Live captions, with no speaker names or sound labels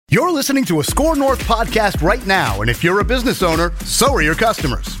You're listening to a Score North podcast right now, and if you're a business owner, so are your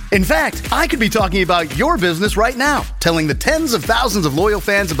customers. In fact, I could be talking about your business right now, telling the tens of thousands of loyal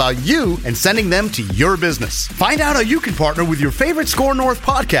fans about you and sending them to your business. Find out how you can partner with your favorite Score North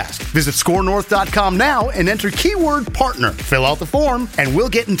podcast. Visit scorenorth.com now and enter keyword partner. Fill out the form, and we'll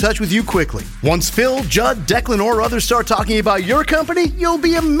get in touch with you quickly. Once Phil, Judd, Declan, or others start talking about your company, you'll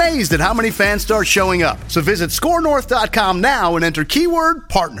be amazed at how many fans start showing up. So visit scorenorth.com now and enter keyword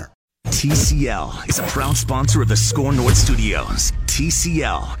partner. TCL is a proud sponsor of the Score North Studios.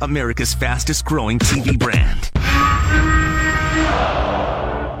 TCL, America's fastest growing TV brand.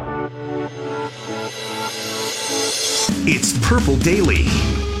 It's Purple Daily.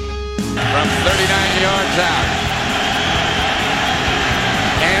 From 39 yards out.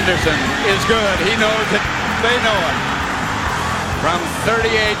 Anderson is good. He knows it. They know it. From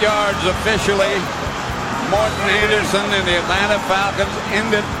 38 yards officially, Morton Anderson and the Atlanta Falcons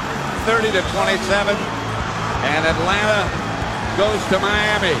ended 30-27, and Atlanta goes to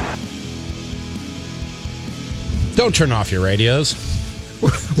Miami. Don't turn off your radios.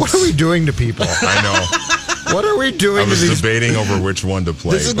 What are we doing to people? I know. What are we doing I was to these? debating over which one to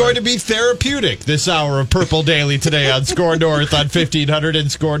play. This is going to be therapeutic, this hour of Purple Daily today on Score North on 1500 and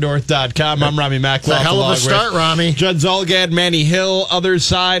scorenorth.com. I'm Rami Mackloff. It's a hell of a start, Rami. Judd Zulgad, Manny Hill, other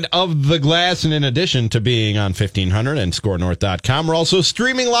side of the glass. And in addition to being on 1500 and scorenorth.com, we're also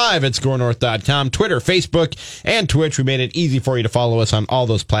streaming live at scorenorth.com, Twitter, Facebook, and Twitch. We made it easy for you to follow us on all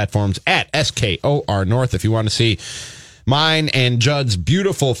those platforms at SKOR North if you want to see mine and Judd's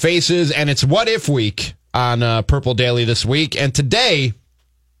beautiful faces. And it's What If Week on Purple Daily this week. And today,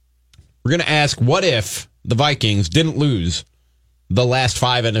 we're going to ask, what if the Vikings didn't lose the last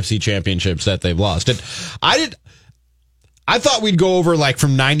 5 NFC championships that they've lost? And I thought we'd go over like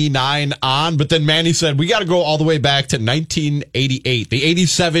from 99 on, but then Manny said we got to go all the way back to 1988, the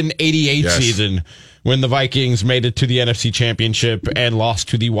 87-88 season when the Vikings made it to the NFC championship and lost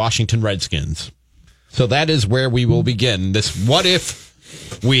to the Washington Redskins. So that is where we will begin this What If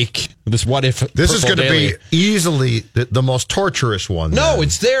week. This What If This is Purple going to Daily. be easily the most torturous one. No, then.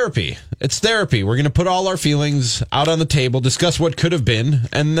 it's therapy. It's therapy. We're going to put all our feelings out on the table, discuss what could have been,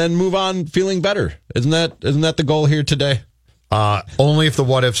 and then move on feeling better. Isn't that the goal here today? Only if the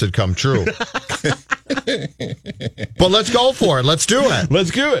what ifs had come true. But let's go for it. Let's do it.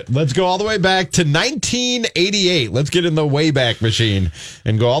 Let's do it. Let's go all the way back to 1988. Let's get in the Wayback Machine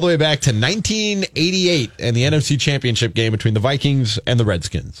and go all the way back to 1988 and the NFC Championship game between the Vikings and the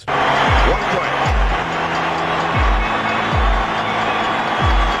Redskins. 1 point.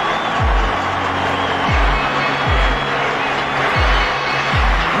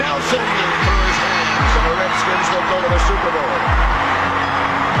 Nelson through his hands, and the Redskins will go to the Super Bowl.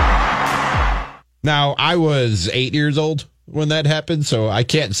 Now, I was 8 years old when that happened, so I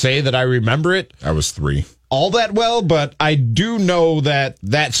can't say that I remember it I was 3. all that well, but I do know that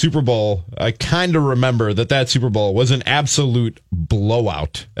Super Bowl, I kind of remember that Super Bowl was an absolute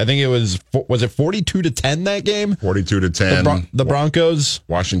blowout. I think it was it 42-10 that game? 42-10. The Broncos.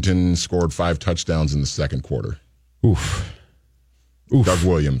 Washington scored 5 touchdowns in the second quarter. Oof. Doug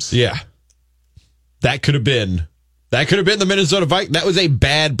Williams. Yeah. That could have been the Minnesota Vikings. That was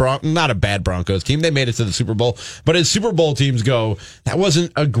not a bad Broncos team. They made it to the Super Bowl. But as Super Bowl teams go, that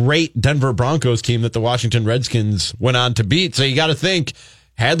wasn't a great Denver Broncos team that the Washington Redskins went on to beat. So you got to think,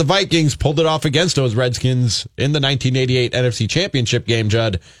 had the Vikings pulled it off against those Redskins in the 1988 NFC Championship game,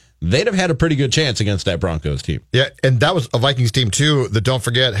 Judd, they'd have had a pretty good chance against that Broncos team. Yeah, and that was a Vikings team, too, that, don't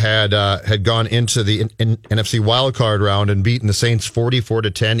forget, had gone into the NFC wildcard round and beaten the Saints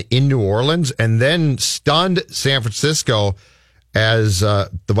 44-10 in New Orleans, and then stunned San Francisco as the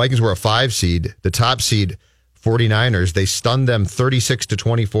Vikings were a 5 seed, the top seed 49ers. They stunned them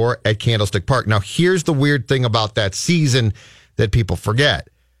 36-24 at Candlestick Park. Now, here's the weird thing about that season that people forget.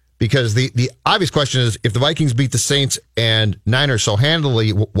 Because the obvious question is, if the Vikings beat the Saints and Niners so handily,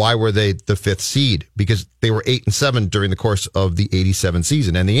 why were they the 5th seed? Because they were 8-7 during the course of the 87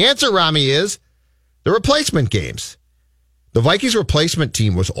 season. And the answer, Rami, is the replacement games. The Vikings replacement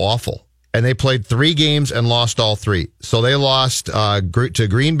team was awful. And they played 3 games and lost all 3. So they lost to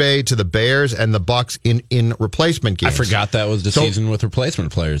Green Bay, to the Bears, and the Bucs in replacement games. I forgot that was the season with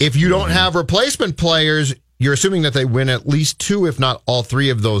replacement players. If you don't have replacement players, you're assuming that they win at least 2, if not all 3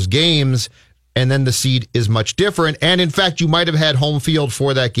 of those games, and then the seed is much different. And in fact, you might have had home field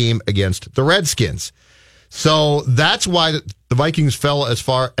for that game against the Redskins. So that's why the Vikings fell as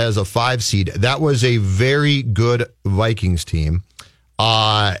far as a 5 seed. That was a very good Vikings team.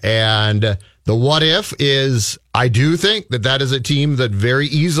 And the what if is, I do think that is a team that very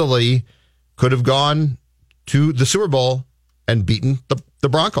easily could have gone to the Super Bowl and beaten the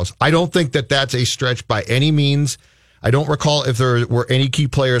Broncos. I don't think that that's a stretch by any means. I don't recall if there were any key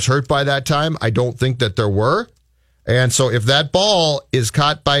players hurt by that time. I don't think that there were. And so if that ball is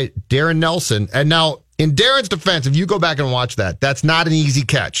caught by Darren Nelson, and now in Darren's defense, if you go back and watch that, that's not an easy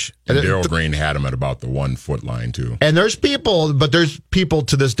catch. And Darrell Green had him at about the 1 foot line, too. And there's people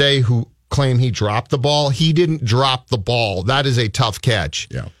to this day who claim he dropped the ball. He didn't drop the ball. That is a tough catch.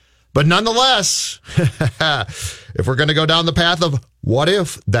 Yeah. But nonetheless, if we're going to go down the path of what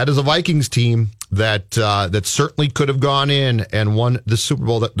if, that is a Vikings team that certainly could have gone in and won the Super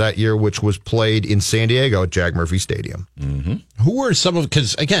Bowl that year, which was played in San Diego at Jack Murphy Stadium. Mm-hmm. Who were some of,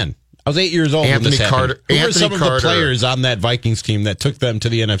 because again, I was 8 years old when this happened. Who were some of the players on that Vikings team that took them to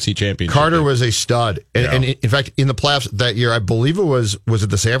the NFC Championship? Carter was a stud. And in fact, in the playoffs that year, I believe it was it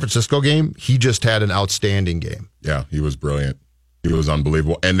the San Francisco game? He just had an outstanding game. Yeah, he was brilliant. He was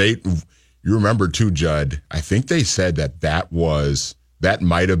unbelievable. And you remember too, Judd, I think they said that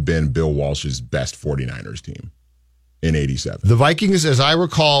might have been Bill Walsh's best 49ers team in 87. The Vikings, as I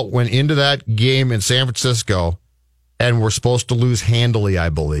recall, went into that game in San Francisco and were supposed to lose handily, I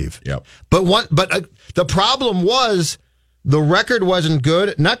believe. Yep. But the problem was the record wasn't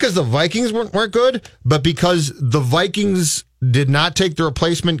good, not because the Vikings weren't good, but because the Vikings did not take the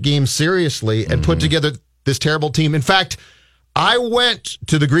replacement game seriously and put together this terrible team. In fact, I went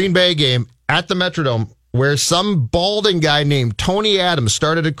to the Green Bay game at the Metrodome where some balding guy named Tony Adams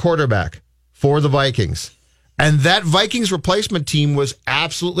started at quarterback for the Vikings. And that Vikings replacement team was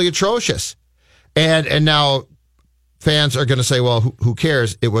absolutely atrocious. And now fans are going to say, well, who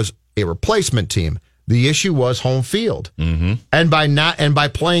cares? It was a replacement team. The issue was home field. Mm-hmm. And by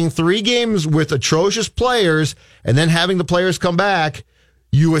playing 3 games with atrocious players and then having the players come back,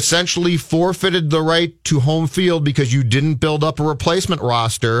 you essentially forfeited the right to home field because you didn't build up a replacement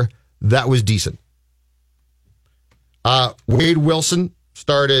roster that was decent. Wade Wilson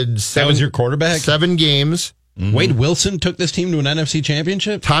started 7. That was your quarterback? 7 games. Mm-hmm. Wade Wilson took this team to an NFC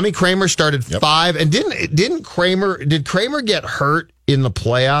Championship? Tommy Kramer started 5. And did Kramer get hurt in the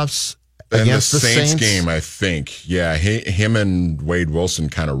playoffs against the Saints game, I think. Yeah, him and Wade Wilson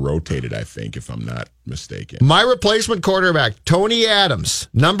kind of rotated, I think, if I'm not mistaken. My replacement quarterback, Tony Adams,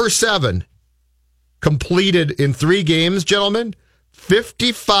 number 7, completed in 3 games, gentlemen,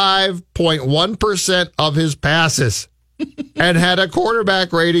 55.1% of his passes and had a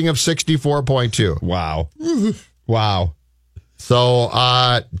quarterback rating of 64.2. Wow. Wow. So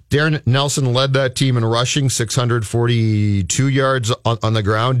Darren Nelson led that team in rushing, 642 yards on the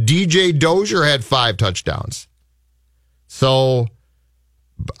ground. DJ Dozier had 5 touchdowns. So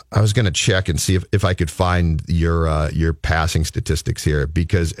I was going to check and see if I could find your passing statistics here,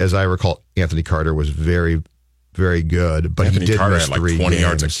 because as I recall, Anthony Carter was very, very good, but Anthony he did Carter miss had 3 20 games.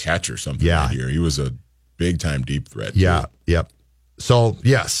 yards a catch or something that year. He was a big-time deep threat. Yeah, yep. So,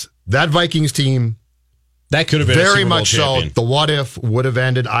 yes, that Vikings team, that could have been very a Super Bowl much champion. so. The what if would have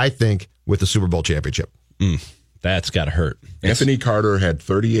ended, I think, with the Super Bowl championship. That's got to hurt. Anthony Carter had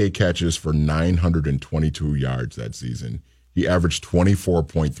 38 catches for 922 yards that season. He averaged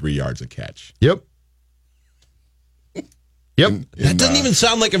 24.3 yards a catch. Yep. That doesn't even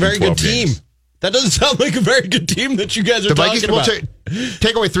sound like a very good team. Games. That doesn't sound like a very good team that you guys are talking about.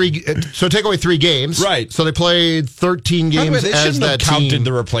 Take away 3 games. Right. So they played 13 games they as shouldn't that have counted team.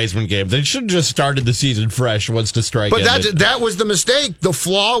 the replacement game. They should have just started the season fresh once the strike ended. But that was the mistake. The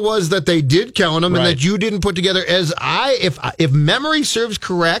flaw was that they did count them and that you didn't put together. If memory serves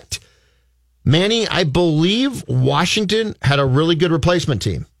correct, Manny, I believe Washington had a really good replacement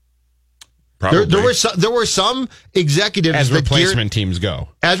team. Probably. There were some executives as that replacement teams go.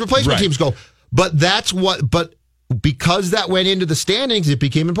 As replacement teams go. But because that went into the standings, it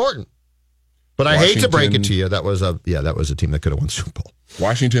became important. But I hate to break it to you, that was a team that could have won Super Bowl.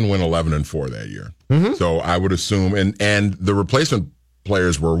 Washington went 11-4 that year. Mm-hmm. So I would assume, and the replacement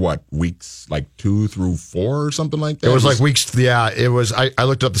players were what, weeks like 2 through 4 or something like that? It was like weeks. Yeah, it was. I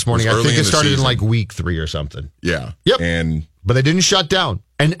looked it up this morning. I think it started in like week 3 or something. Yeah. Yep. But they didn't shut down.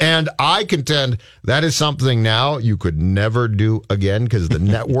 And I contend that is something now you could never do again, because the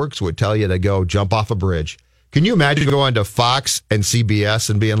networks would tell you to go jump off a bridge. Can you imagine going to Fox and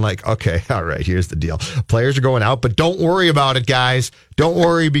CBS and being like, okay, all right, here's the deal. Players are going out, but don't worry about it, guys. Don't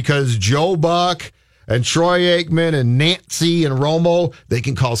worry, because Joe Buck and Troy Aikman and Nancy and Romo, they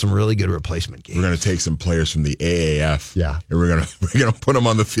can call some really good replacement games. We're going to take some players from the AAF. Yeah. And we're going to put them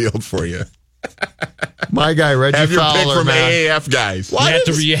on the field for you. My guy, Reggie Have your Fowler, pick from man. AAF guys.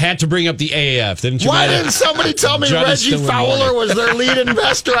 You had to bring up the AAF, didn't you? Why didn't somebody tell me Reggie Fowler was their lead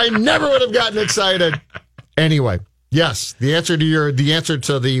investor? I never would have gotten excited. Anyway, yes, the answer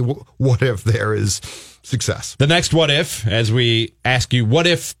to the what if there is success. The next what if, as we ask you, what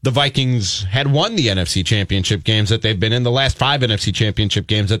if the Vikings had won the NFC Championship games that they've been in, the last 5 NFC Championship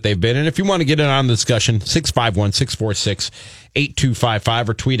games that they've been in? If you want to get in on the discussion, 651-646-8255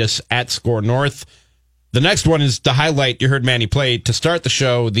 or tweet us at Score North. The next one is the highlight you heard Manny play to start the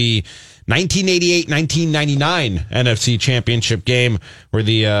show, the 1988-1999 NFC Championship game where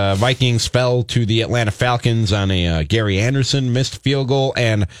the Vikings fell to the Atlanta Falcons on a Gary Anderson missed field goal.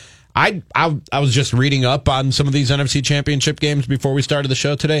 And I was just reading up on some of these NFC Championship games before we started the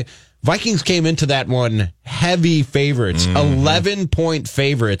show today. Vikings came into that one heavy favorites, 11-point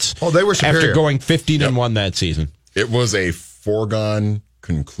favorites. Oh, they were superior. After going 15-1 that season. It was a foregone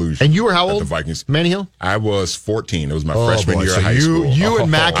conclusion. And you were how old? The Vikings. Manny Hill? I was 14. It was my freshman year of high you, school. You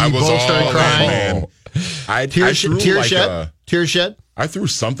and Mackie both started crying. Man. Tears shed? I threw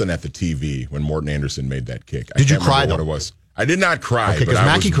something at the TV when Morton Anderson made that kick. Did you cry, what though? it was. I did not cry, Okay, but I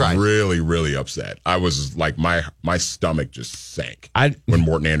Mackie was cried. really, really upset. I was like, my stomach just sank when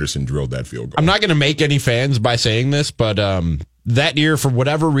Morton Anderson drilled that field goal. I'm not going to make any fans by saying this, but that year, for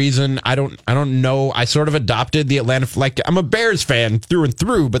whatever reason, I don't know. I sort of adopted the Atlanta, like I'm a Bears fan through and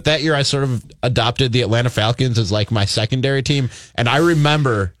through, but that year I sort of adopted the Atlanta Falcons as like my secondary team. And I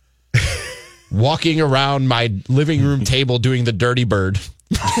remember walking around my living room table doing the Dirty Bird.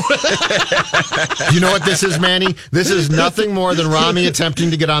 You know what this is, Manny? This is nothing more than Rami attempting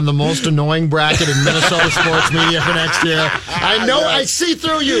to get on the most annoying bracket in Minnesota sports media for next year. I know, I see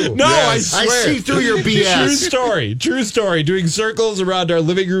through you. No, Yes. I swear. I see through your BS. True story. Doing circles around our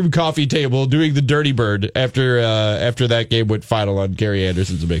living room coffee table, doing the Dirty Bird after that game went final on Gary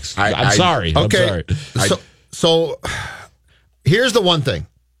Anderson's mix. I'm sorry. Okay. So here's the one thing.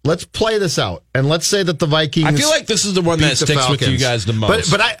 Let's play this out, and let's say that the Vikings. I feel like this is the one that sticks with you guys the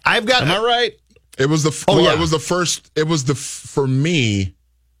most. But I've got. Am I right? It was the. yeah. It was the first. It was for me.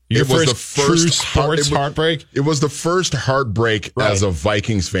 Your it was first the true first sports heartbreak. It was the first heartbreak as a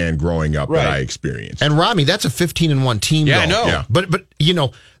Vikings fan growing up that I experienced. And Rami, that's a 15-1 team. Yeah, though. I know. Yeah. But you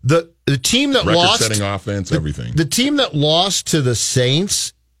know the team that lost, record-setting offense, everything. The team that lost to the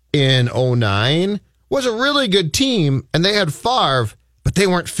Saints in 2009 was a really good team, and they had Favre, but they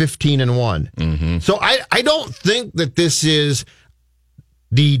weren't 15-1. Mm-hmm. So I don't think that this is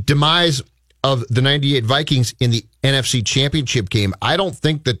the demise of the 98 Vikings in the NFC Championship game. I don't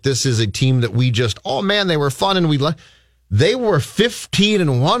think that this is a team that we just, oh man, they were fun and they were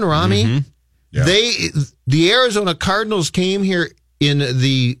 15-1, Rami. Mm-hmm. Yeah. The Arizona Cardinals came here in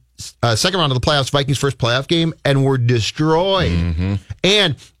the second round of the playoffs, Vikings' first playoff game, and were destroyed. Mm-hmm.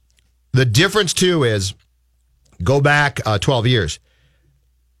 And the difference too is, go back 12 years.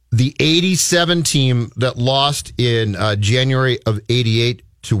 The 87 team that lost in January of 88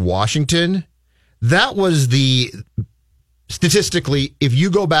 to Washington, that was statistically, if you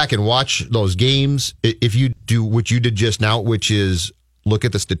go back and watch those games, if you do what you did just now, which is look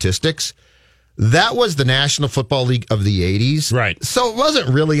at the statistics, that was the National Football League of the 80s. Right. So it wasn't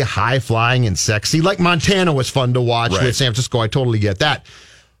really high flying and sexy. Like Montana was fun to watch with San Francisco. I totally get that.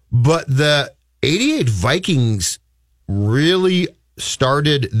 But the 88 Vikings really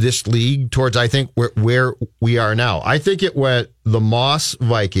started this league towards, I think, where we are now. I think it went the Moss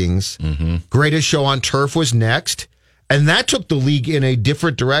Vikings, Greatest Show on Turf was next, and that took the league in a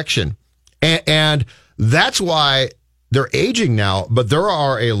different direction. And that's why they're aging now, but there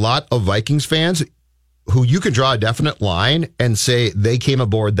are a lot of Vikings fans who you can draw a definite line and say they came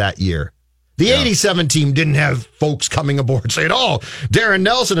aboard that year. The 87 team didn't have folks coming aboard saying, oh, Darren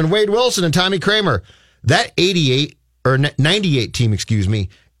Nelson and Wade Wilson and Tommy Kramer. That 98 team,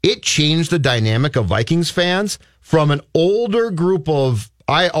 it changed the dynamic of Vikings fans from an older group of,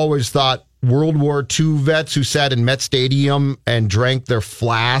 I always thought, World War II vets who sat in Met Stadium and drank their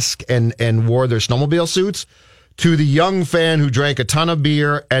flask and wore their snowmobile suits, to the young fan who drank a ton of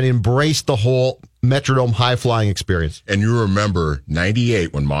beer and embraced the whole Metrodome high-flying experience. And you remember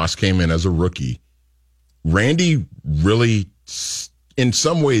 98 when Moss came in as a rookie, Randy really, in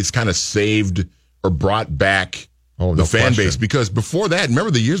some ways, kind of saved or brought back the fan base, because before that,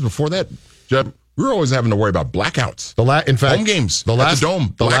 remember the years before that, Jeb, we were always having to worry about blackouts. In fact, home games, the Dome,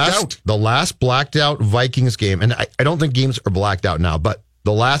 blacked out. The last blacked out Vikings game, and I don't think games are blacked out now, but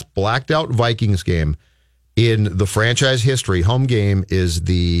the last blacked out Vikings game in the franchise history, home game, is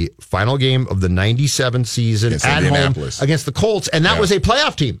the final game of the 97 season at home against the Colts, and that was a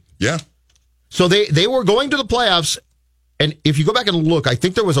playoff team. Yeah. So they were going to the playoffs. And if you go back and look, I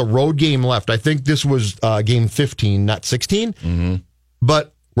think there was a road game left. I think this was game 15, not 16. Mm-hmm.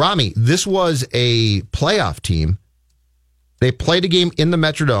 But, Rami, this was a playoff team. They played a game in the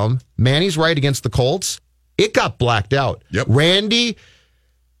Metrodome. Manny's right against the Colts. It got blacked out. Yep. Randy,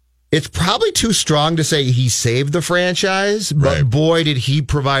 It's probably too strong to say he saved the franchise, but Right. boy, did he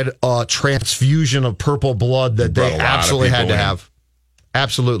provide a transfusion of purple blood that brought they a lot of absolutely had people to in. have.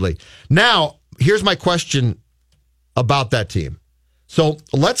 Absolutely. Now, here's my question about that team. So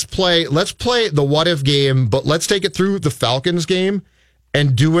let's play the what if game, but let's take it through the Falcons game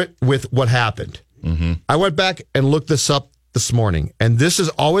and do it with what happened. Mm-hmm. I went back and looked this up this morning, and this has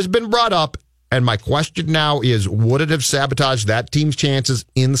always been brought up. And my question now is, would it have sabotaged that team's chances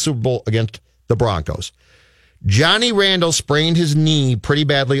in the Super Bowl against the Broncos? Johnny Randall sprained his knee pretty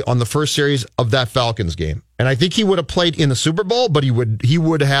badly on the first series of that Falcons game. And I think he would have played in the Super Bowl, but he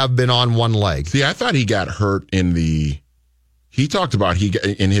would have been on one leg. See, I thought he got hurt he talked about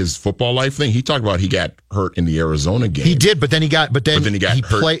in his football life thing, he talked about he got hurt in the Arizona game. He did, but then he got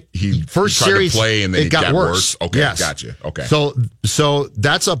hurt. He first tried to series play and then it got worse. Okay, yes. Gotcha. Okay. So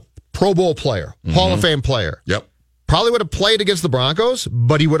that's a Pro Bowl player, Hall of Fame player. Yep. Probably would have played against the Broncos,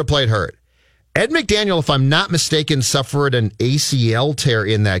 but he would have played hurt. Ed McDaniel, if I'm not mistaken, suffered an ACL tear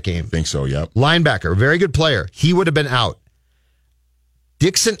in that game. Think so, yep. Linebacker, very good player. He would have been out.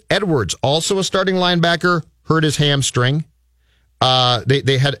 Dixon Edwards, also a starting linebacker, hurt his hamstring.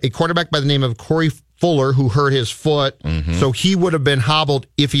 They had a quarterback by the name of Corey Fuller who hurt his foot, so he would have been hobbled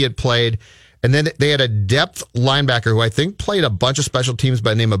if he had played. And then they had a depth linebacker who I think played a bunch of special teams by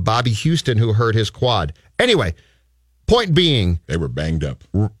the name of Bobby Houston who hurt his quad. Anyway, point being, they were banged up.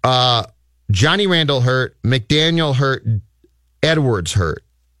 Johnny Randall hurt, McDaniel hurt, Edwards hurt.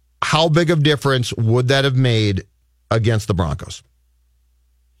 How big of difference would that have made against the Broncos?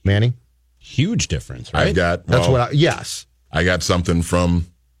 Manny? Huge difference, right? Yes. I got something from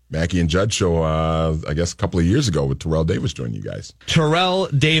Mackey and Judd show, I guess a couple of years ago with Terrell Davis joining you guys. Terrell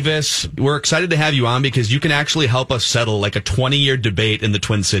Davis, we're excited to have you on because you can actually help us settle like a 20-year debate in the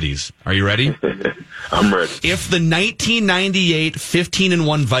Twin Cities. Are you ready? I'm ready. If the 1998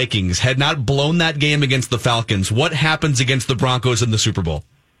 15-1 Vikings had not blown that game against the Falcons, what happens against the Broncos in the Super Bowl?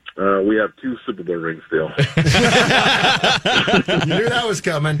 We have 2 Super Bowl rings still. You knew that was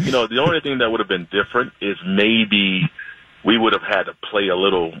coming. The only thing that would have been different is maybe we would have had to play a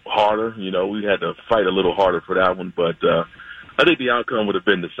little harder. We had to fight a little harder for that one. But I think the outcome would have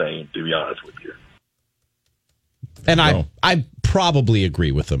been the same, to be honest with you. And I probably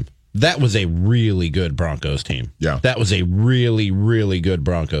agree with him. That was a really good Broncos team. Yeah. That was a really, really good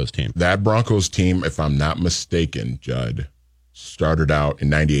Broncos team. That Broncos team, if I'm not mistaken, Judd, started out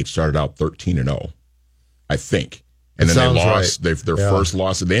 13-0, I think. And then they lost their first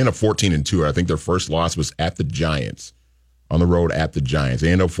loss. They ended up 14-2. I think their first loss was at the Giants, on the road at the Giants. They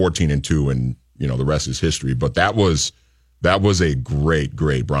ended up 14-2, and the rest is history. But that was a great,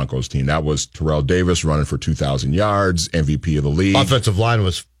 great Broncos team. That was Terrell Davis running for 2,000 yards, MVP of the league. Offensive line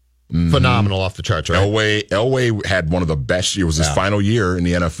was phenomenal, off the charts, right? Elway had one of the best. It was his final year in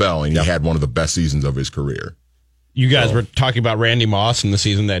the NFL, and he had one of the best seasons of his career. You guys were talking about Randy Moss in the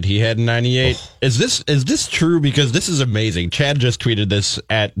season that he had in 98. Oh. Is this true? Because this is amazing. Chad just tweeted this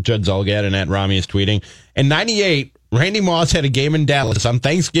at Judd Zulgad and at Rami is tweeting. In 98, Randy Moss had a game in Dallas on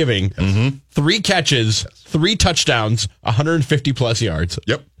Thanksgiving. 3 catches, 3 touchdowns, 150-plus yards.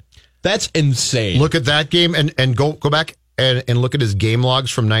 Yep. That's insane. Look at that game and go back and look at his game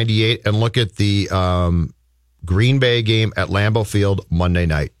logs from 98 and look at the Green Bay game at Lambeau Field Monday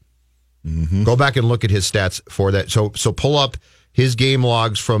night. Go back and look at his stats for that. So pull up his game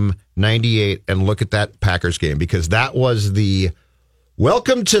logs from 98 and look at that Packers game, because that was the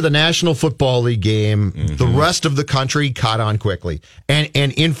welcome to the National Football League game. The rest of the country caught on quickly. And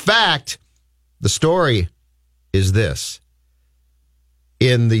in fact, the story is this.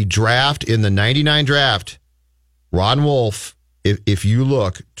 In the draft, in the 99 draft, Ron Wolf, if you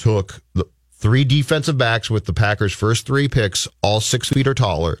look, took the 3 defensive backs with the Packers' first 3 picks, all 6 feet or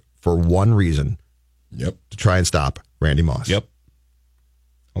taller, for one reason. Yep. To try and stop Randy Moss. Yep.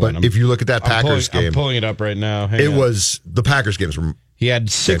 But if you look at that Packers game, I'm pulling it up right now. The Packers games were. He had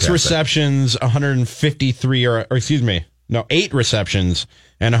 6 receptions, 153, 8 receptions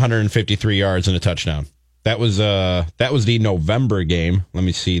and 153 yards and a touchdown. That was the November game. Let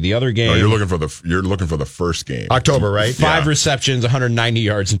me see the other game. No, you're looking for the first game. October, right? 5 receptions, 190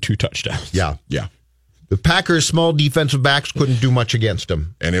 yards and 2 touchdowns. Yeah. Yeah. The Packers' small defensive backs couldn't do much against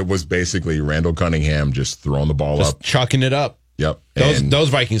him. And it was basically Randall Cunningham just throwing the ball up. Chucking it up. Yep. Those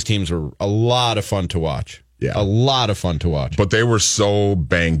Vikings teams were a lot of fun to watch. Yeah. A lot of fun to watch. But they were so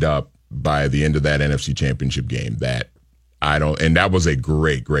banged up by the end of that NFC Championship game that and that was a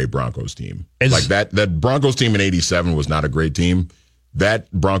great, great Broncos team. Like that Broncos team in 87 was not a great team.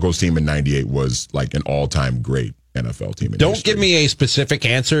 That Broncos team in 98 was like an all-time great NFL team in Don't history. give me a specific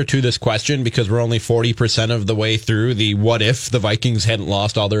answer to this question because we're only 40% of the way through the what if the Vikings hadn't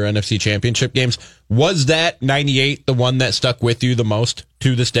lost all their NFC championship games. Was that 98 the one that stuck with you the most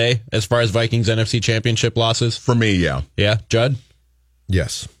to this day as far as Vikings NFC championship losses? For me, yeah. Yeah, Judd?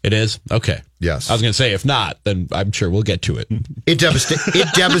 Yes. It is? Okay. Yes. I was going to say, if not, then I'm sure we'll get to it. It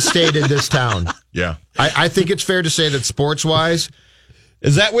devastated this town. Yeah. I think it's fair to say that sports-wise,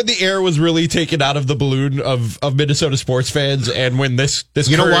 Is that when the air was really taken out of the balloon of Minnesota sports fans, and when this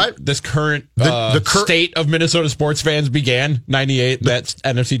You know current, what? this current The state of Minnesota sports fans began 98 that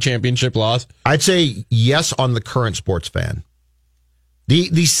NFC championship loss? I'd say yes on the current sports fan. The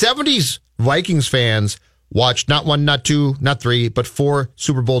 70s Vikings fans watched not one, not two, not three, but 4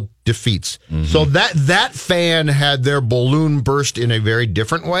 Super Bowl defeats. Mm-hmm. So that fan had their balloon burst in a very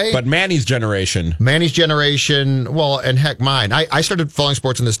different way. But Manny's generation, well, and heck, mine. I started following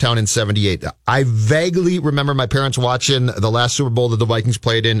sports in this town in 78. I vaguely remember my parents watching the last Super Bowl that the Vikings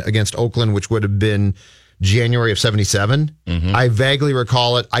played in against Oakland, which would have been January of 77. Mm-hmm. I vaguely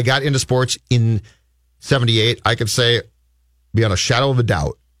recall it. I got into sports in 78. I could say, beyond a shadow of a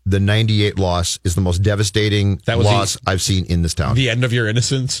doubt, the 98 loss is the most devastating loss I've seen in this town. the end of your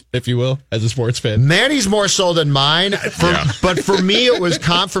innocence, if you will, as a sports fan. Manny's more so than mine, but for me, it was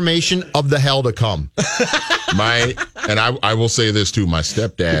confirmation of the hell to come. I will say this too. My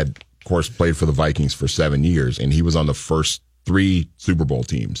stepdad, of course, played for the Vikings for 7 years, and he was on the first 3 Super Bowl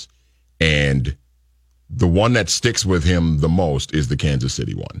teams. And the one that sticks with him the most is the Kansas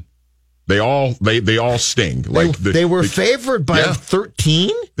City one. They all sting. They were favored by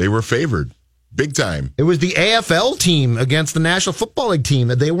 13? They were favored. Big time. It was the AFL team against the National Football League team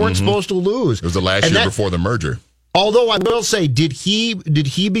that they weren't supposed to lose. It was the last year before the merger. Although I will say, did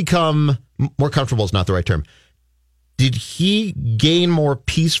he become more comfortable is not the right term. Did he gain more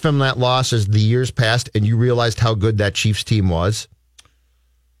peace from that loss as the years passed and you realized how good that Chiefs team was?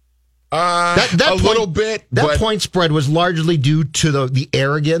 Little bit. That point spread was largely due to the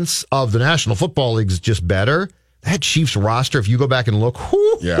arrogance of the National Football League's just better. That Chiefs roster, if you go back and look,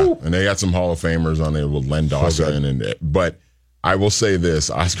 and they got some Hall of Famers on there with Len Dawson, but I will say this: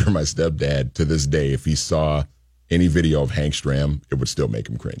 Oscar, my stepdad, to this day, if he saw any video of Hank Stram, it would still make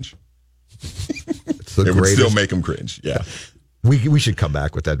him cringe. It would still make him cringe. Yeah, we should come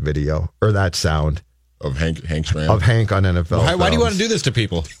back with that video or that sound of Hank Stram of Hank on NFL. Why do you want to do this to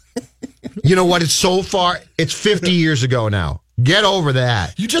people? You know what? It's so far. It's 50 years ago now. Get over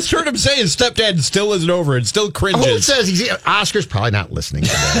that. You just heard him say his stepdad still isn't over it. Still cringes. Who says Oscar's probably not listening to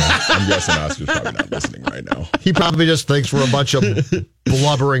that. I'm guessing Oscar's probably not listening right now. He probably just thinks we're a bunch of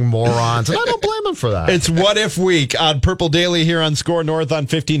blubbering morons. And I don't blame him for that. It's What If Week on Purple Daily here on Score North on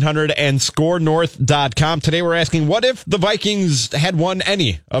 1500 and scorenorth.com. Today we're asking, what if the Vikings had won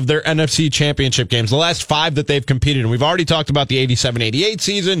any of their NFC championship games, the last 5 that they've competed in? We've already talked about the 87-88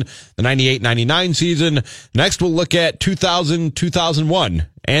 season, the 98-99 season. Next we'll look at 2000-2001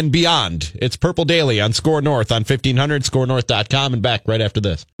 and beyond. It's Purple Daily on Score North on 1500, scorenorth.com, and back right after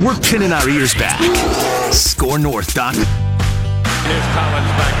this. We're pinning our ears back. ScoreNorth.com. Here's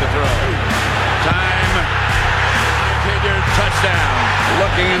Collins back to throw. Time. Hilliard, touchdown.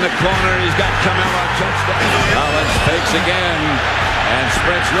 Looking in the corner, he's got Camara, touchdown. Collins fakes again and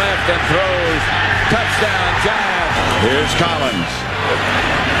sprints left and throws. Touchdown, Giants. Here's Collins.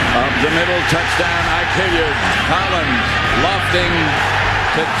 Up the middle, touchdown, Ike Hilliard. Collins lofting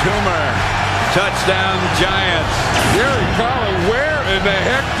to Toomer. Touchdown, Giants. Gary Collins, where in the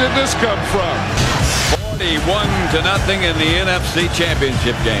heck did this come from? 41-0 in the NFC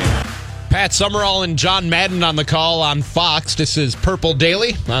Championship game. Pat Summerall and John Madden on the call on Fox. This is Purple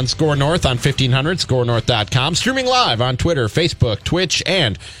Daily on Score North on 1500, scorenorth.com. Streaming live on Twitter, Facebook, Twitch,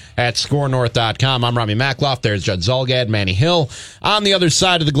 and at scorenorth.com. I'm Rami Makloff. There's Judd Zolgad, Manny Hill. On the other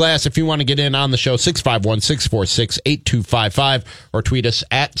side of the glass, if you want to get in on the show, 651-646-8255, or tweet us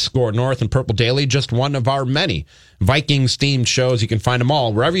at Score North. And Purple Daily, just one of our many Vikings-themed shows. You can find them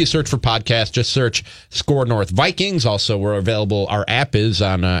all wherever you search for podcasts. Just search Score North Vikings. Also, we're available. Our app is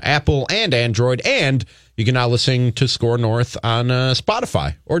on Apple and Android, and you can now listen to Score North on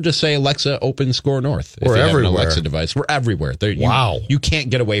Spotify, or just say, Alexa, open Score North. If We're you have everywhere. an Alexa device. We're everywhere. Wow. You can't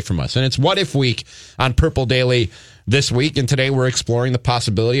get away from us. And it's What If Week on Purple Daily this week. And today we're exploring the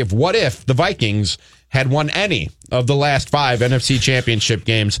possibility of what if the Vikings had won any of the last 5 NFC championship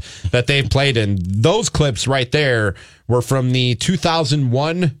games that they've played in. Those clips right there were from the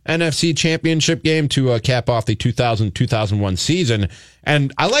 2001 NFC championship game to cap off the 2000-2001 season.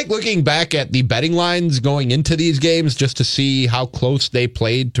 And I like looking back at the betting lines going into these games just to see how close they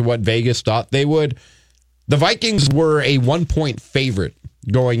played to what Vegas thought they would. The Vikings were a 1-point favorite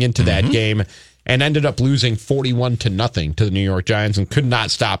going into that game. and ended up losing 41-0 to the New York Giants and could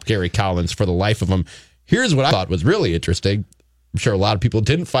not stop Gary Collins for the life of him. Here's what I thought was really interesting. I'm sure a lot of people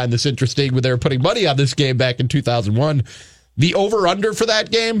didn't find this interesting when they were putting money on this game back in 2001. The over-under for that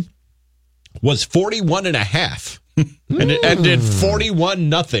game was 41.5. And it ended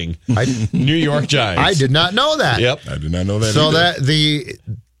 41-0 New York Giants. I did not know that. Yep. I did not know that So either.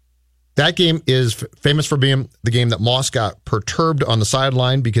 that game is famous for being the game that Moss got perturbed on the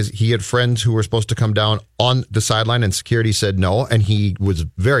sideline because he had friends who were supposed to come down on the sideline and security said no, and he was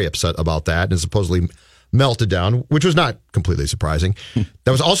very upset about that and supposedly melted down, which was not completely surprising.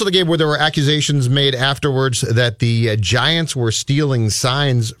 That was also the game where there were accusations made afterwards that the Giants were stealing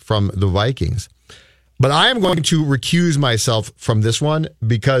signs from the Vikings. But I am going to recuse myself from this one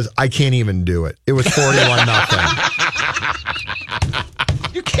because I can't even do it. It was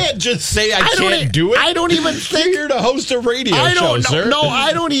 41-0. You can't just say I can't do it. I don't even think. You're here to host a radio show, sir. No,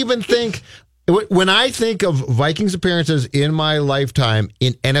 I don't even think. When I think of Vikings appearances in my lifetime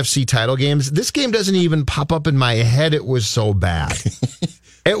in NFC title games, this game doesn't even pop up in my head. It was so bad.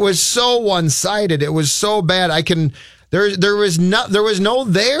 It was so one-sided. It was so bad. There was no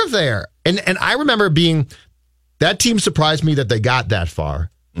there. And I remember that team surprised me that they got that far.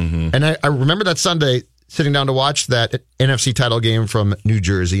 Mm-hmm. And I remember that Sunday sitting down to watch that NFC title game from New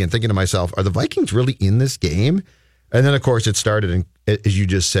Jersey and thinking to myself, are the Vikings really in this game? And then, of course, it started, and as you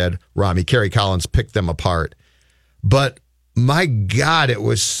just said, Rami, Kerry Collins picked them apart. But my God, it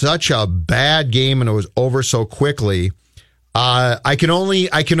was such a bad game, and it was over so quickly. I can only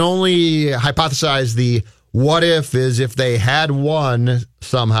hypothesize the what if is if they had won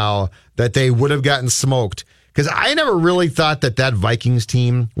somehow that they would have gotten smoked. Because I never really thought that Vikings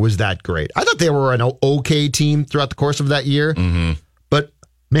team was that great. I thought they were an okay team throughout the course of that year. Mm-hmm. But,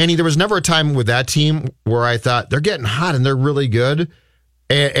 Manny, there was never a time with that team where I thought they're getting hot and they're really good.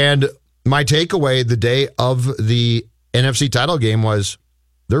 And my takeaway the day of the NFC title game was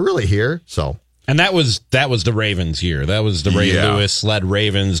they're really here. So, and that was the Ravens year. That was the Ray Lewis led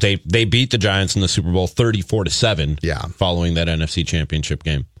Ravens. They beat the Giants in the Super Bowl 34-7. Yeah, following that NFC Championship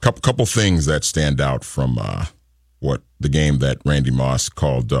game. Couple things that stand out from what the game that Randy Moss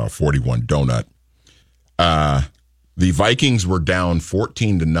called 41 Donut. The Vikings were down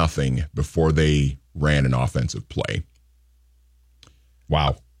 14-0 before they ran an offensive play.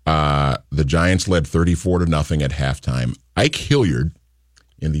 Wow. The Giants led 34-0 at halftime. Ike Hilliard,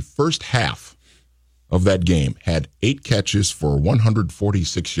 in the first half of that game, had 8 catches for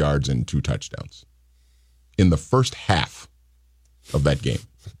 146 yards and 2 touchdowns. In the first half of that game.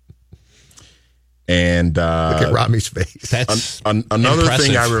 And look at Rami's face. That's another impressive.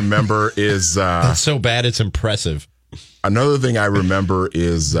 thing I remember is that's so bad it's impressive. Another thing I remember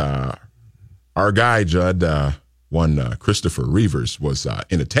is our guy Judd, Christopher Reavers, was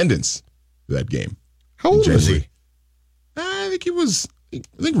in attendance for that game. How old was he? I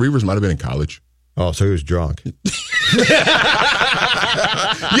think Reavers might have been in college. Oh, so he was drunk.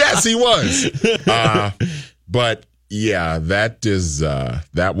 Yes, he was. But yeah,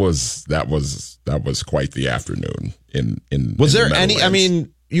 that was quite the afternoon. Was there any? I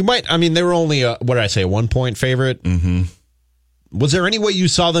mean, they were only a 1-point favorite. Mm-hmm. Was there any way you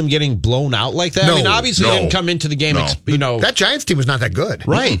saw them getting blown out like that? No, I mean, obviously they didn't come into the game. That Giants team was not that good,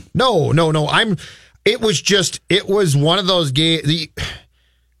 right? No. It was one of those games. The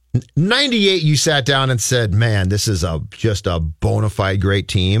 98, you sat down and said, "Man, this is just a bona fide great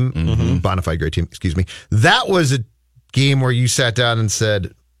team." Mm-hmm. Bona fide great team. Excuse me. That was a game where you sat down and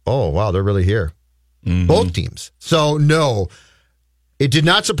said, "Oh, wow, they're really here." Mm-hmm. Both teams. So no, it did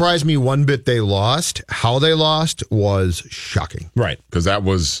not surprise me one bit. They lost. How they lost was shocking. Right, because that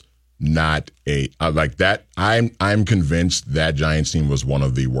was not like that. I'm convinced that Giants team was one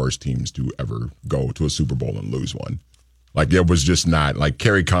of the worst teams to ever go to a Super Bowl and lose one. Like, it was just not, like,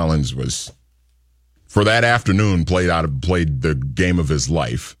 Kerry Collins was, for that afternoon, played the game of his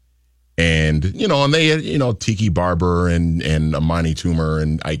life. And, and they had, Tiki Barber and Amani Toomer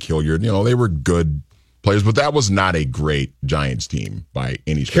and Ike Hilliard, they were good players, but that was not a great Giants team by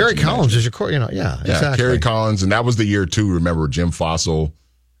any stretch. Kerry Collins is your core, exactly. Kerry Collins, and that was the year, too. Remember Jim Fossil,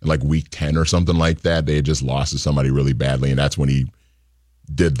 in like week 10 or something like that, they had just lost to somebody really badly, and that's when he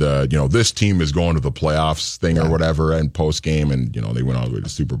did the, this team is going to the playoffs thing or whatever, and post game, and they went all the way to the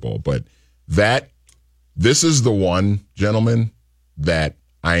Super Bowl. But this is the one, gentlemen, that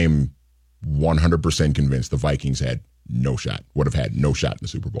I am 100% convinced the Vikings would have had no shot in the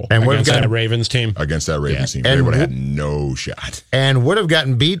Super Bowl. And against that Ravens team? Against that Ravens team. They would have had no shot. And would have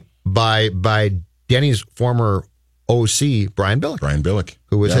gotten beat by Denny's former OC, Brian Billick.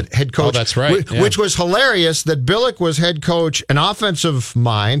 Who was head coach. Oh, that's right. Which was hilarious that Billick was head coach, an offensive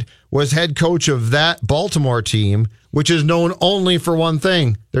mind, was head coach of that Baltimore team, which is known only for one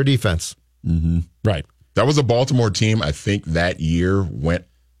thing, their defense. Mm-hmm. Right. That was a Baltimore team, I think that year went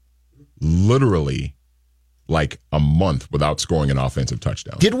literally like a month without scoring an offensive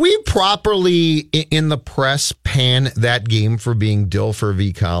touchdown. Did we properly, in the press, pan that game for being Dilfer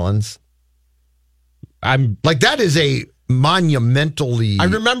v. Collins? I'm like, that is a monumentally. I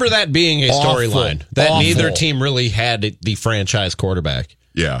remember that being a storyline that neither team really had the franchise quarterback.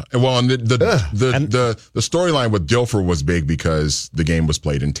 Yeah, well, and the storyline with Dilfer was big because the game was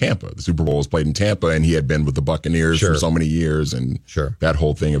played in Tampa. The Super Bowl was played in Tampa, and he had been with the Buccaneers for so many years, and that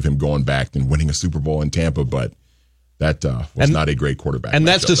whole thing of him going back and winning a Super Bowl in Tampa, but that was not a great quarterback. And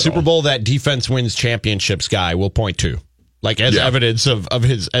that's the Super Bowl that defense wins championships guy will point to. Like as evidence of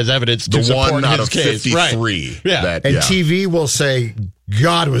his evidence to the support one out his of case. 53. Right. Yeah. And TV will say,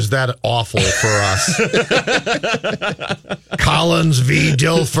 God, was that awful for us. Collins v.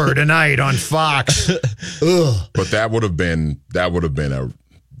 Dilfer tonight on Fox. Ugh. But that would have been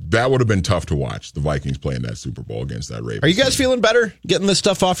tough to watch. The Vikings playing that Super Bowl against that Ravens. Are you guys feeling better? Getting this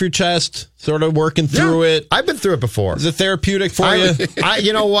stuff off your chest? Sort of working through it? I've been through it before. Is it therapeutic for you?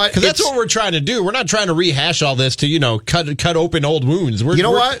 You know what? Because that's what we're trying to do. We're not trying to rehash all this to, cut open old wounds.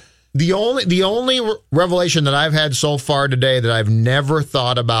 What? The only revelation that I've had so far today that I've never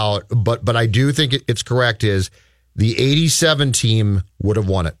thought about, but I do think it's correct, is the 87 team would have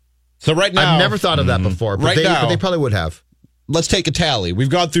won it. So right now, I've never thought of that before, but they probably would have. Let's take a tally. We've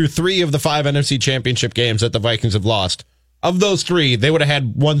gone through 3 of the 5 NFC championship games that the Vikings have lost. Of those 3, they would have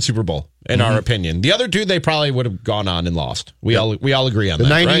had 1 Super Bowl, in our opinion. The other 2, they probably would have gone on and lost. We all agree on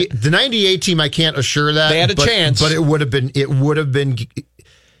that, right? The 98 team, I can't assure that. They had a chance. But it would have been,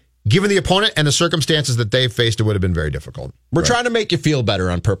 given the opponent and the circumstances that they faced, it would have been very difficult. We're trying to make you feel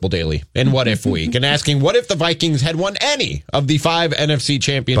better on Purple Daily and What If Week and asking, what if the Vikings had won any of the 5 NFC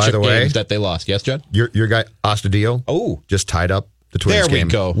championship games that they lost? Yes, Judd? Your guy, Astudillo, just tied up the Twins game.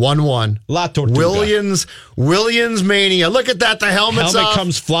 There we go. 1-1. La Tortuga. Williams mania. Look at that. The helmet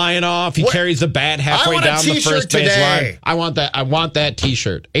comes flying off. He carries the bat halfway down the first base line. I want that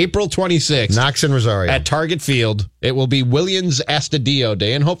T-shirt. April 26th. Knox and Rosario. At Target Field. It will be Williams Astudillo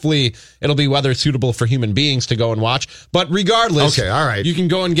Day, and hopefully it'll be weather suitable for human beings to go and watch. But regardless, okay, all right, you can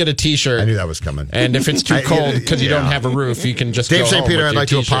go and get a T-shirt. I knew that was coming. And if it's too cold because you don't have a roof, you can just Dave go St. home Peter, with I'd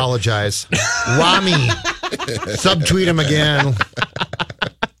like your to apologize. Rami, subtweet him again.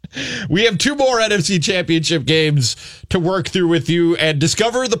 We have 2 more NFC championship games to work through with you and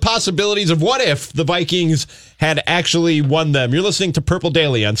discover the possibilities of what if the Vikings had actually won them. You're listening to Purple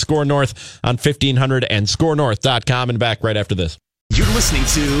Daily on Score North on 1500 and scorenorth.com, and back right after this. You're listening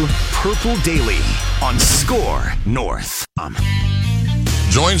to Purple Daily on Score North.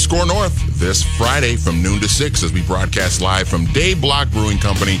 Join Score North this Friday from noon to 6 as we broadcast live from Dave Block Brewing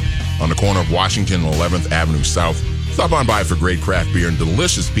Company on the corner of Washington and 11th Avenue South. Stop on by for great craft beer and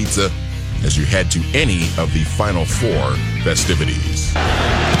delicious pizza as you head to any of the Final 4 festivities.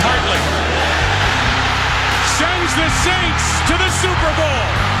 Hartley sends the Saints to the Super Bowl.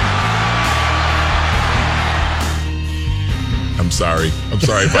 I'm sorry,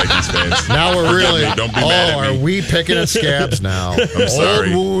 Vikings fans. Now we're really. Don't be mad at me. Are we picking at scabs now? I'm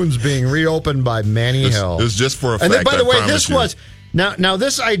sorry. Old wounds being reopened by Manny Hill. It was just for a fact. And then, by the way, this was. Now,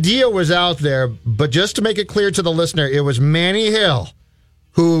 this idea was out there, but just to make it clear to the listener, it was Manny Hill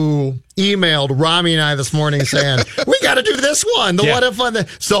who emailed Rami and I this morning saying, we got to do this one, the what if one.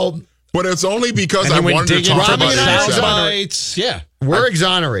 But it's only because I wanted to talk about it. Yeah. We're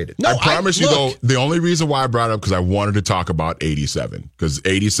exonerated. No, I promise you, though, the only reason why I brought it up because I wanted to talk about 87. Because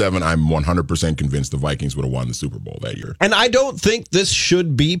 87, I'm 100% convinced the Vikings would have won the Super Bowl that year. And I don't think this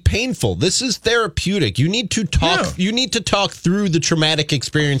should be painful. This is therapeutic. You need to talk. Yeah. You need to talk through the traumatic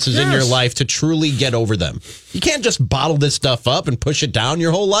experiences in your life to truly get over them. You can't just bottle this stuff up and push it down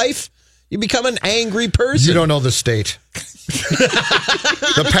your whole life. You become an angry person. You don't know the state.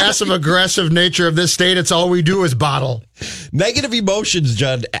 The passive-aggressive nature of this state, it's all we do is bottle. Negative emotions,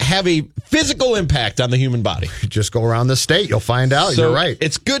 Judd, have a physical impact on the human body. Just go around the state. You'll find out. So you're right.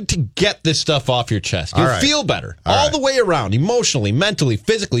 It's good to get this stuff off your chest. You'll feel better all the way around, emotionally, mentally,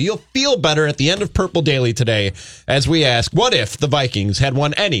 physically. You'll feel better at the end of Purple Daily today as we ask, what if the Vikings had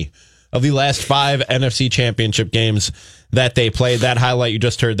won any of the last 5 NFC championship games that they played? That highlight you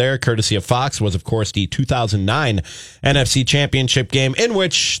just heard there, courtesy of Fox, was, of course, the 2009 NFC championship game in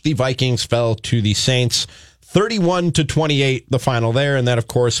which the Vikings fell to the Saints 31-28, the final there. And that, of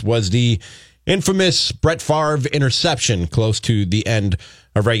course, was the infamous Brett Favre interception close to the end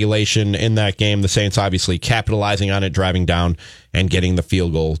of regulation in that game. The Saints obviously capitalizing on it, driving down and getting the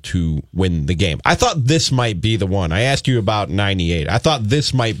field goal to win the game. I thought this might be the one. I asked you about 98. I thought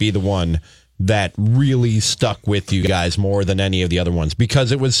this might be the one that really stuck with you guys more than any of the other ones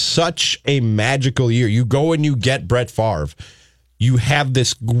because it was such a magical year. You go and you get Brett Favre. You have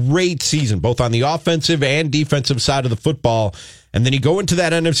this great season, both on the offensive and defensive side of the football. And then you go into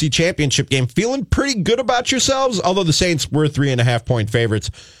that NFC Championship game feeling pretty good about yourselves, although the Saints were 3.5-point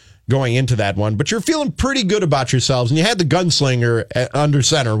favorites going into that one. But you're feeling pretty good about yourselves. And you had the gunslinger under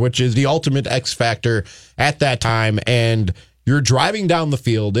center, which is the ultimate X factor at that time. And you're driving down the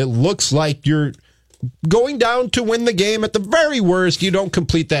field. It looks like you're going down to win the game. At the very worst, you don't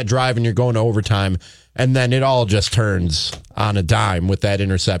complete that drive and you're going to overtime. And then it all just turns on a dime with that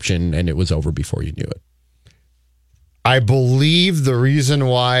interception, and it was over before you knew it. I believe the reason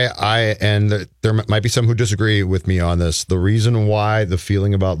why there might be some who disagree with me on this, the reason why the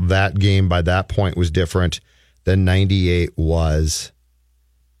feeling about that game by that point was different than 98 was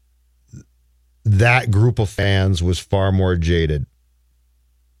that group of fans was far more jaded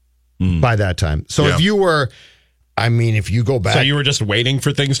by that time. So if you were, if you go back. So you were just waiting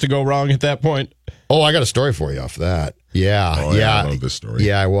for things to go wrong at that point? Oh, I got a story for you off that. Yeah. I love this story.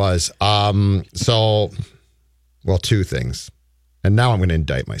 Yeah, I was. Two things. And now I'm going to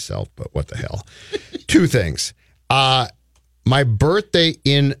indict myself, but what the hell? Two things. My birthday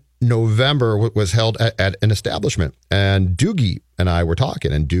in November was held at an establishment, and Doogie and I were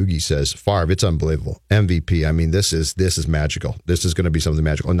talking, and Doogie says, Favre, it's unbelievable. MVP. This is magical. This is going to be something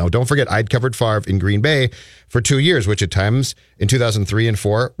magical. Now, don't forget, I'd covered Favre in Green Bay for 2 years, which at times in 2003 and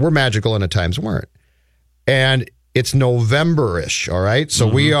 2004 were magical and at times weren't. And it's November-ish, all right? So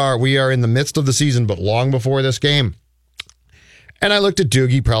we are in the midst of the season, but long before this game. And I looked at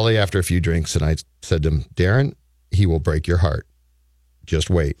Doogie probably after a few drinks, and I said to him, Darren, he will break your heart. Just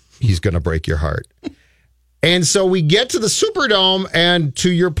wait. He's going to break your heart. And so we get to the Superdome, and to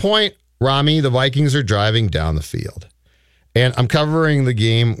your point, Rami, the Vikings are driving down the field. And I'm covering the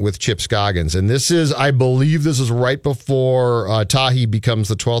game with Chip Scoggins. And I believe this is right before Tahi becomes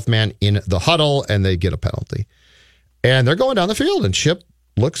the 12th man in the huddle, and they get a penalty. And they're going down the field, and Chip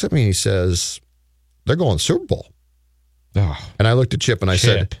looks at me and he says, they're going Super Bowl. Oh, and I looked at Chip and I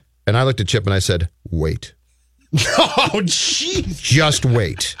said, wait. Oh, jeez. Just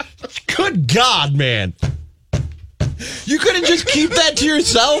wait. Good God, man. You couldn't just keep that to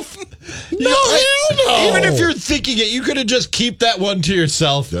yourself? Hell no. Even if you're thinking it, you could have just keep that one to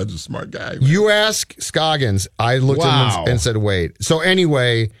yourself. Judge is a smart guy. Man. You ask Scoggins. I looked at him and said, wait. So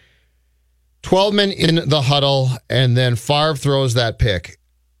anyway, 12 men in the huddle, and then Favre throws that pick.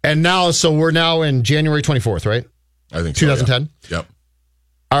 And we're now in January 24th, right? I think 2010? So, yeah. Yep.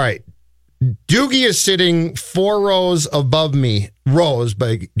 All right. Doogie is sitting 4 rows above me,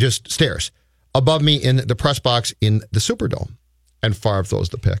 but just stairs, above me in the press box in the Superdome. And Favre throws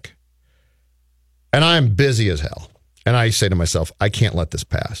the pick. And I'm busy as hell. And I say to myself, I can't let this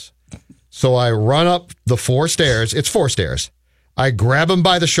pass. So I run up the 4 stairs. It's 4 stairs. I grab him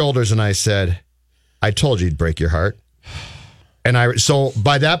by the shoulders and I said, I told you he'd break your heart. So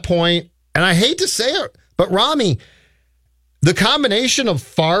by that point, and I hate to say it, but Rami, the combination of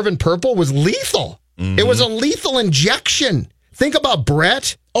Favre and purple was lethal. Mm-hmm. It was a lethal injection. Think about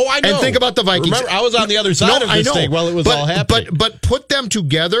Brett. Oh, I know. And think about the Vikings. Remember, I was on the other side of this thing while it was all happening. But put them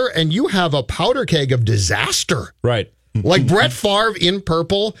together and you have a powder keg of disaster. Right. Like Brett Favre in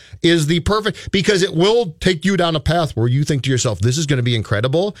purple is the perfect, because it will take you down a path where you think to yourself, this is going to be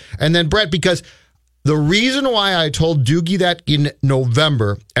incredible. And then Brett, because the reason why I told Doogie that in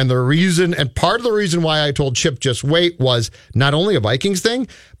November, and part of the reason why I told Chip just wait, was not only a Vikings thing,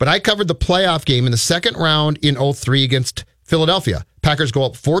 but I covered the playoff game in the second round in 2003 against Philadelphia. Packers go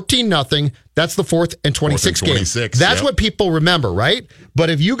up 14-0. That's the 4th and 26 game. That's what people remember, right?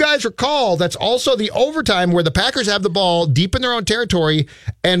 But if you guys recall, that's also the overtime where the Packers have the ball deep in their own territory,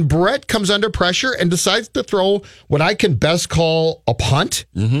 and Brett comes under pressure and decides to throw what I can best call a punt.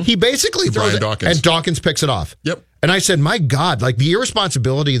 Mm-hmm. He basically throws it, and Dawkins picks it off. Yep. And I said, my God, like the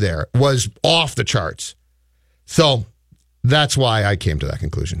irresponsibility there was off the charts. So that's why I came to that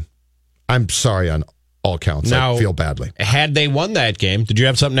conclusion. I'm sorry on all counts. Now, I feel badly. Had they won that game, did you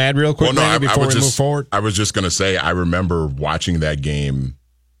have something to add real quick before we move forward? I was just going to say, I remember watching that game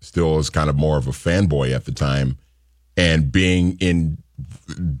still as kind of more of a fanboy at the time, and being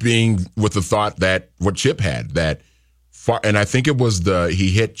with the thought that what Chip had, and I think it was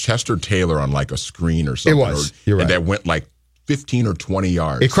he hit Chester Taylor on like a screen or something. It was. You're right. And that went like 15 or 20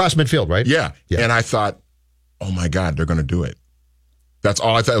 yards. It crossed midfield, right? Yeah. And I thought, oh my God, they're going to do it. That's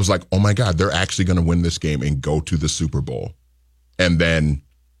all I thought. It was like, oh my God, they're actually going to win this game and go to the Super Bowl. And then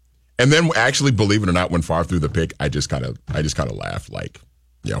actually, believe it or not, when Favre threw the pick, I just kind of laughed like,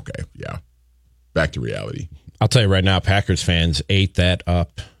 yeah, okay, yeah. Back to reality. I'll tell you right now, Packers fans ate that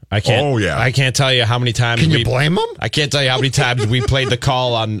up. I can't tell you how many times. Can you blame them? I can't tell you how many times we played the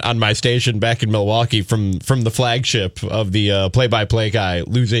call on my station back in Milwaukee from the flagship of the play-by-play guy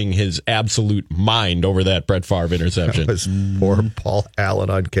losing his absolute mind over that Brett Favre interception. That was poor Paul Allen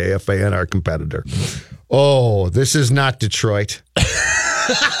on KFAN, our competitor. Oh, this is not Detroit.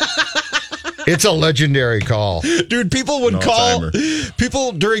 It's a legendary call. Dude, people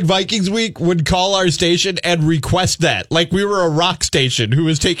during Vikings week would call our station and request that. Like we were a rock station who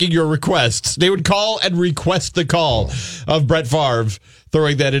was taking your requests. They would call and request the call of Brett Favre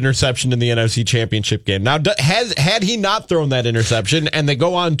throwing that interception in the NFC Championship game. Now, had he not thrown that interception and they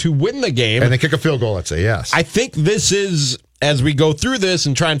go on to win the game. And they kick a field goal, let's say, yes. I think this is, as we go through this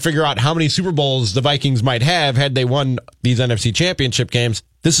and try and figure out how many Super Bowls the Vikings might have had they won these NFC Championship games,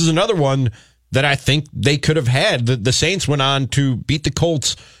 this is another one that I think they could have had. The Saints went on to beat the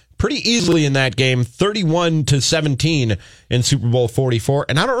Colts pretty easily in that game, 31-17 in Super Bowl 44.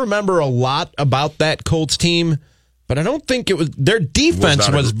 And I don't remember a lot about that Colts team, but I don't think it was. Their defense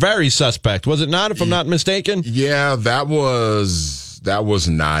was very suspect, was it not? If I'm not mistaken. Yeah, that was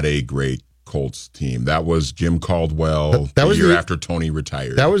not a great Colts team. That was Jim Caldwell. That was the year after Tony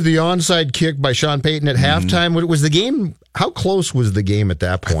retired. That was the onside kick by Sean Payton at halftime. Was the game? How close was the game at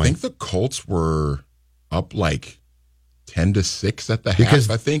that point? I think the Colts were up like 10-6 at the half,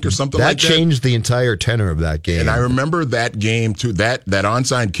 I think, or something like that. That changed the entire tenor of that game. And I remember that game too. That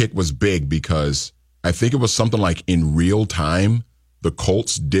onside kick was big because I think it was something like in real time, the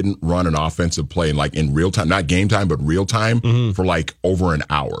Colts didn't run an offensive play like in real time, not game time, but real time for like over an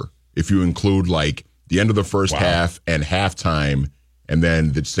hour. If you include like the end of the first half and halftime, and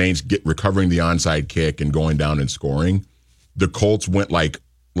then the Saints recovering the onside kick and going down and scoring, the Colts went like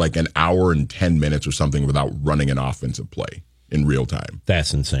an hour and 10 minutes or something without running an offensive play in real time.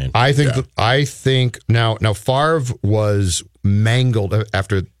 That's insane. I think now Favre was mangled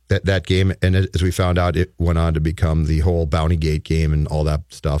after that game, and as we found out, it went on to become the whole Bounty Gate game and all that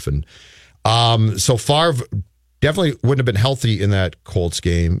stuff. And so Favre definitely wouldn't have been healthy in that Colts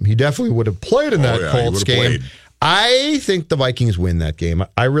game. He definitely would have played in that Colts game. Played. I think the Vikings win that game.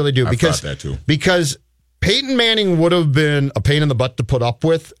 I really do. I thought that too. Because Peyton Manning would have been a pain in the butt to put up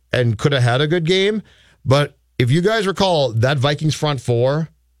with and could have had a good game. But if you guys recall, that Vikings front four,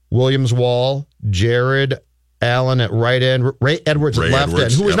 Williams, Wall, Jared, Allen at right end, Ray Edwards at left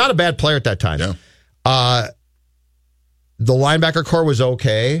end, who was not a bad player at that time. Yeah. The linebacker core was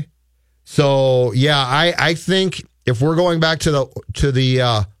okay. So, yeah, I think if we're going back to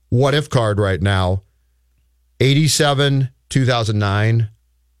the what if card right now, 87, 2009,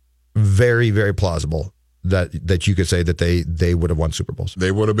 very, very plausible that you could say that they would have won Super Bowls.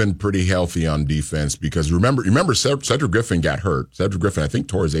 They would have been pretty healthy on defense because remember Cedric Griffin got hurt. Cedric Griffin, I think,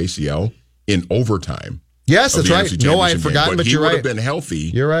 tore his ACL in overtime. Yes, that's right. No, I had forgotten, but you're right. He would have been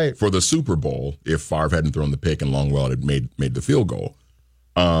healthy. You're right. For the Super Bowl if Favre hadn't thrown the pick and Longwell had made the field goal.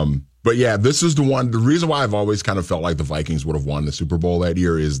 But yeah, this is the one. The reason why I've always kind of felt like the Vikings would have won the Super Bowl that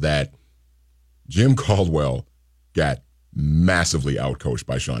year is that Jim Caldwell got massively outcoached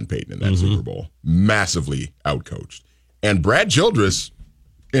by Sean Payton in that Super Bowl. Massively outcoached. And Brad Childress,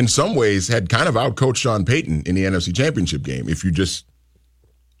 in some ways, had kind of outcoached Sean Payton in the NFC Championship game. If you just,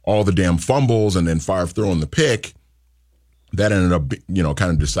 all the damn fumbles and then Favre throwing the pick, that ended up,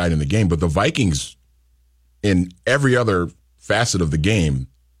 kind of deciding the game. But the Vikings, in every other facet of the game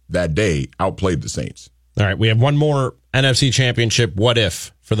that day, outplayed the Saints. All right, we have one more NFC Championship what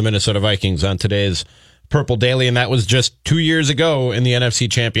if for the Minnesota Vikings on today's Purple Daily, and that was just 2 years ago in the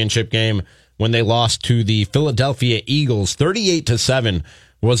NFC Championship game when they lost to the Philadelphia Eagles. 38-7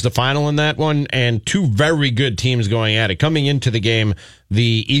 was the final in that one, and two very good teams going at it. Coming into the game,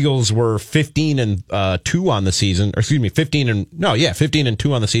 the Eagles were 15-2 on the season, or excuse me,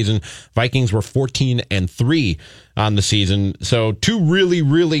 15-2 on the season. Vikings were 14-3 on the season. So two really,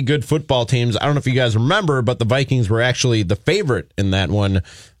 really good football teams. I don't know if you guys remember, but the Vikings were actually the favorite in that one.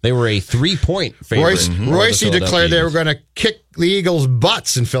 They were a 3-point favorite. Royce declared they were going to kick the Eagles'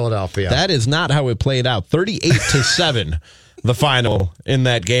 butts in Philadelphia. That is not how it played out. 38-7. The final in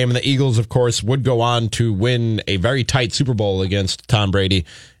that game. And the Eagles, of course, would go on to win a very tight Super Bowl against Tom Brady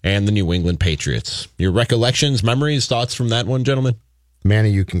and the New England Patriots. Your recollections, memories, thoughts from that one, gentlemen?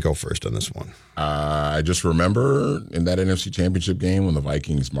 Manny, you can go first on this one. I just remember in that NFC Championship game when the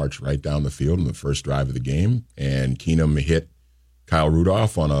Vikings marched right down the field in the first drive of the game, and Keenum hit Kyle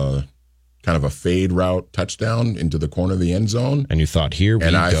Rudolph on a kind of a fade route touchdown into the corner of the end zone. And you thought, here we go.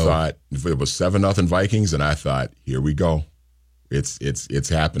 And I thought, it was 7-0 Vikings, and I thought, here we go. It's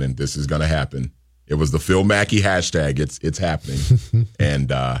happening. This is going to happen. It was the Phil Mackey hashtag. It's happening.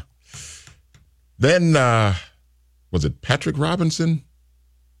 And then, was it Patrick Robinson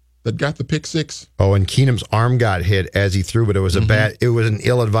that got the pick six? Oh, and Keenum's arm got hit as he threw, but it was it was an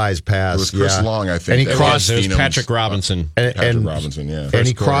ill-advised pass. It was Chris Long, I think. And he crossed. It was Patrick Robinson. And Robinson, yeah. And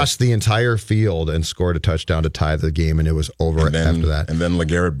he crossed the entire field and scored a touchdown to tie the game, and it was over after that. And then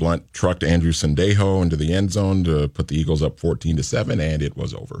LeGarrette Blount trucked Andrew Sendejo into the end zone to put the Eagles up 14-7, and it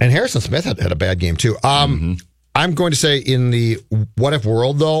was over. And Harrison Smith had a bad game, too. I'm going to say in the what-if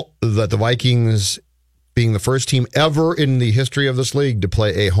world, though, that the Vikings, being the first team ever in the history of this league to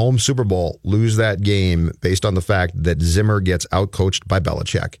play a home Super Bowl, lose that game based on the fact that Zimmer gets outcoached by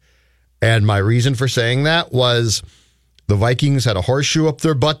Belichick. And my reason for saying that was the Vikings had a horseshoe up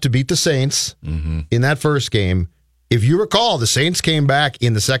their butt to beat the Saints in that first game. If you recall, the Saints came back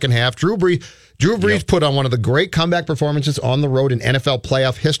in the second half. Drew Brees put on one of the great comeback performances on the road in NFL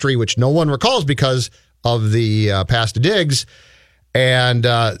playoff history, which no one recalls because of the pass to Diggs. And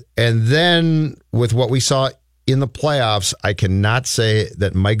then with what we saw in the playoffs, I cannot say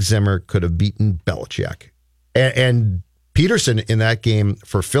that Mike Zimmer could have beaten Belichick. And Peterson in that game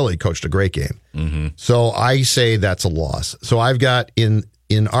for Philly coached a great game. So I say that's a loss. So I've got in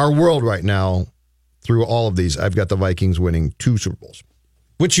our world right now, through all of these, I've got the Vikings winning 2 Super Bowls.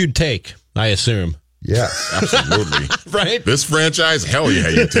 Which you'd take, I assume. Yes. Absolutely. Right? This franchise, hell yeah,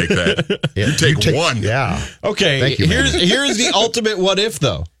 you take that. You take one. Yeah. Okay, Thank you, here's the ultimate what if,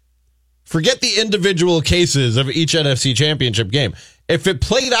 though. Forget the individual cases of each NFC championship game. If it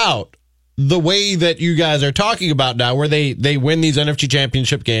played out the way that you guys are talking about now, where they win these NFC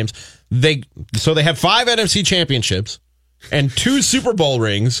championship games, they have 5 NFC championships and 2 Super Bowl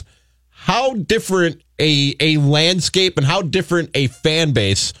rings, how different a landscape and how different a fan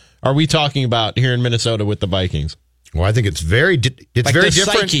base are we talking about here in Minnesota with the Vikings? Well, I think it's very very the different.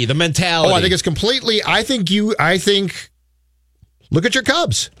 Psyche, the mentality. Oh, I think it's completely. I think. Look at your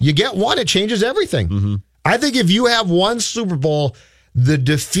Cubs. You get one, it changes everything. I think if you have one Super Bowl, the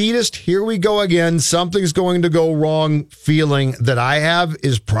defeatist, here we go again, something's going to go wrong feeling that I have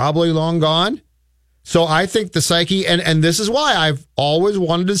is probably long gone. So I think the psyche, and this is why I've always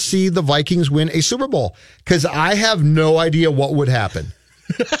wanted to see the Vikings win a Super Bowl, because I have no idea what would happen.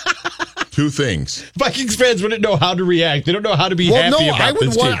 2 things. Vikings fans wouldn't know how to react. They don't know how to be happy about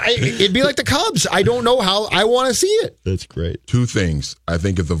this team. It'd be like the Cubs. I don't know how. I want to see it. That's great. 2 things. I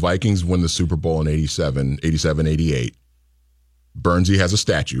think if the Vikings win the Super Bowl in 87, 88, Bernsey has a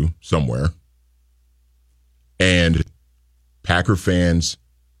statue somewhere. And Packer fans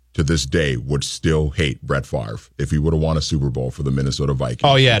to this day would still hate Brett Favre if he would have won a Super Bowl for the Minnesota Vikings.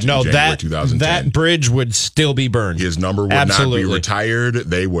 Oh, yeah. in No, January 2010. that bridge would still be burned. His number would not be retired.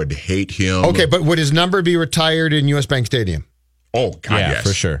 They would hate him. Okay, but would his number be retired in US Bank Stadium? Oh, God, yeah, yes.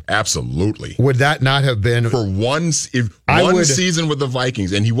 for sure. Absolutely. Would that not have been for one season with the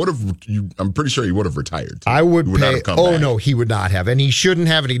Vikings, and he would have, I'm pretty sure he would have retired. I would he would pay. not have come Oh, back. no, he would not have. And he shouldn't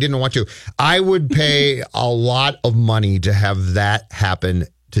have, and he didn't want to. I would pay a lot of money to have that happen,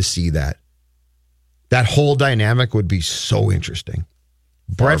 to see that. That whole dynamic would be so interesting.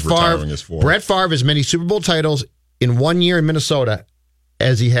 Brett Favre has many Super Bowl titles in 1 year in Minnesota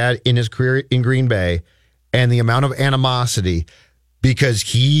as he had in his career in Green Bay, and the amount of animosity because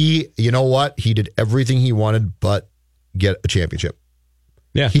he did everything he wanted but get a championship.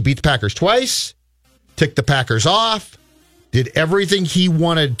 Yeah. He beat the Packers twice, ticked the Packers off, did everything he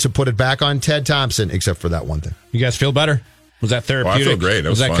wanted to put it back on Ted Thompson except for that one thing. You guys feel better? Was that therapeutic? I feel great.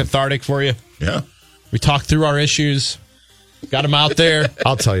 Was that fun. cathartic for you? Yeah. We talked through our issues, got them out there.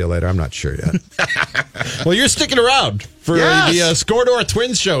 I'll tell you later. I'm not sure yet. Well, you're sticking around for the Score North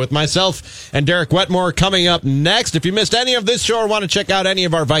Twins show with myself and Derek Wetmore coming up next. If you missed any of this show or want to check out any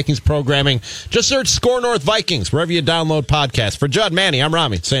of our Vikings programming, just search Score North Vikings wherever you download podcasts. For Judd, Manny, I'm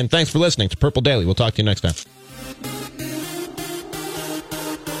Rami saying thanks for listening to Purple Daily. We'll talk to you next time.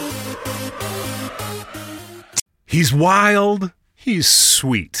 He's wild. He's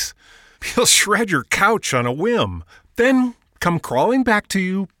sweet. He'll shred your couch on a whim, then come crawling back to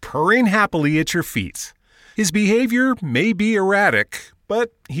you, purring happily at your feet. His behavior may be erratic,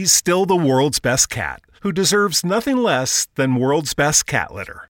 but he's still the world's best cat, who deserves nothing less than world's best cat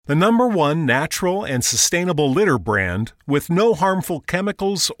litter. The #1 natural and sustainable litter brand with no harmful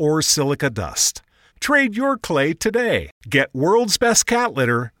chemicals or silica dust. Trade your clay today. Get world's best cat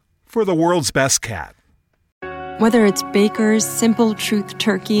litter for the world's best cat. Whether it's Baker's Simple Truth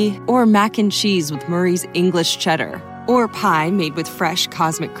Turkey or mac and cheese with Murray's English Cheddar, Or pie made with fresh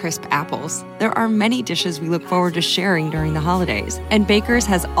Cosmic Crisp apples. There are many dishes we look forward to sharing during the holidays. And Baker's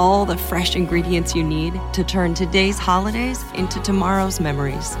has all the fresh ingredients you need to turn today's holidays into tomorrow's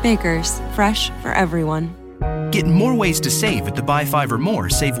memories. Baker's, fresh for everyone. Get more ways to save at the Buy 5 or More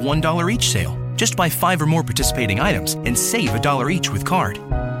Save $1 each sale. Just buy 5 or more participating items and save $1 each with card.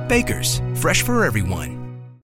 Baker's, fresh for everyone.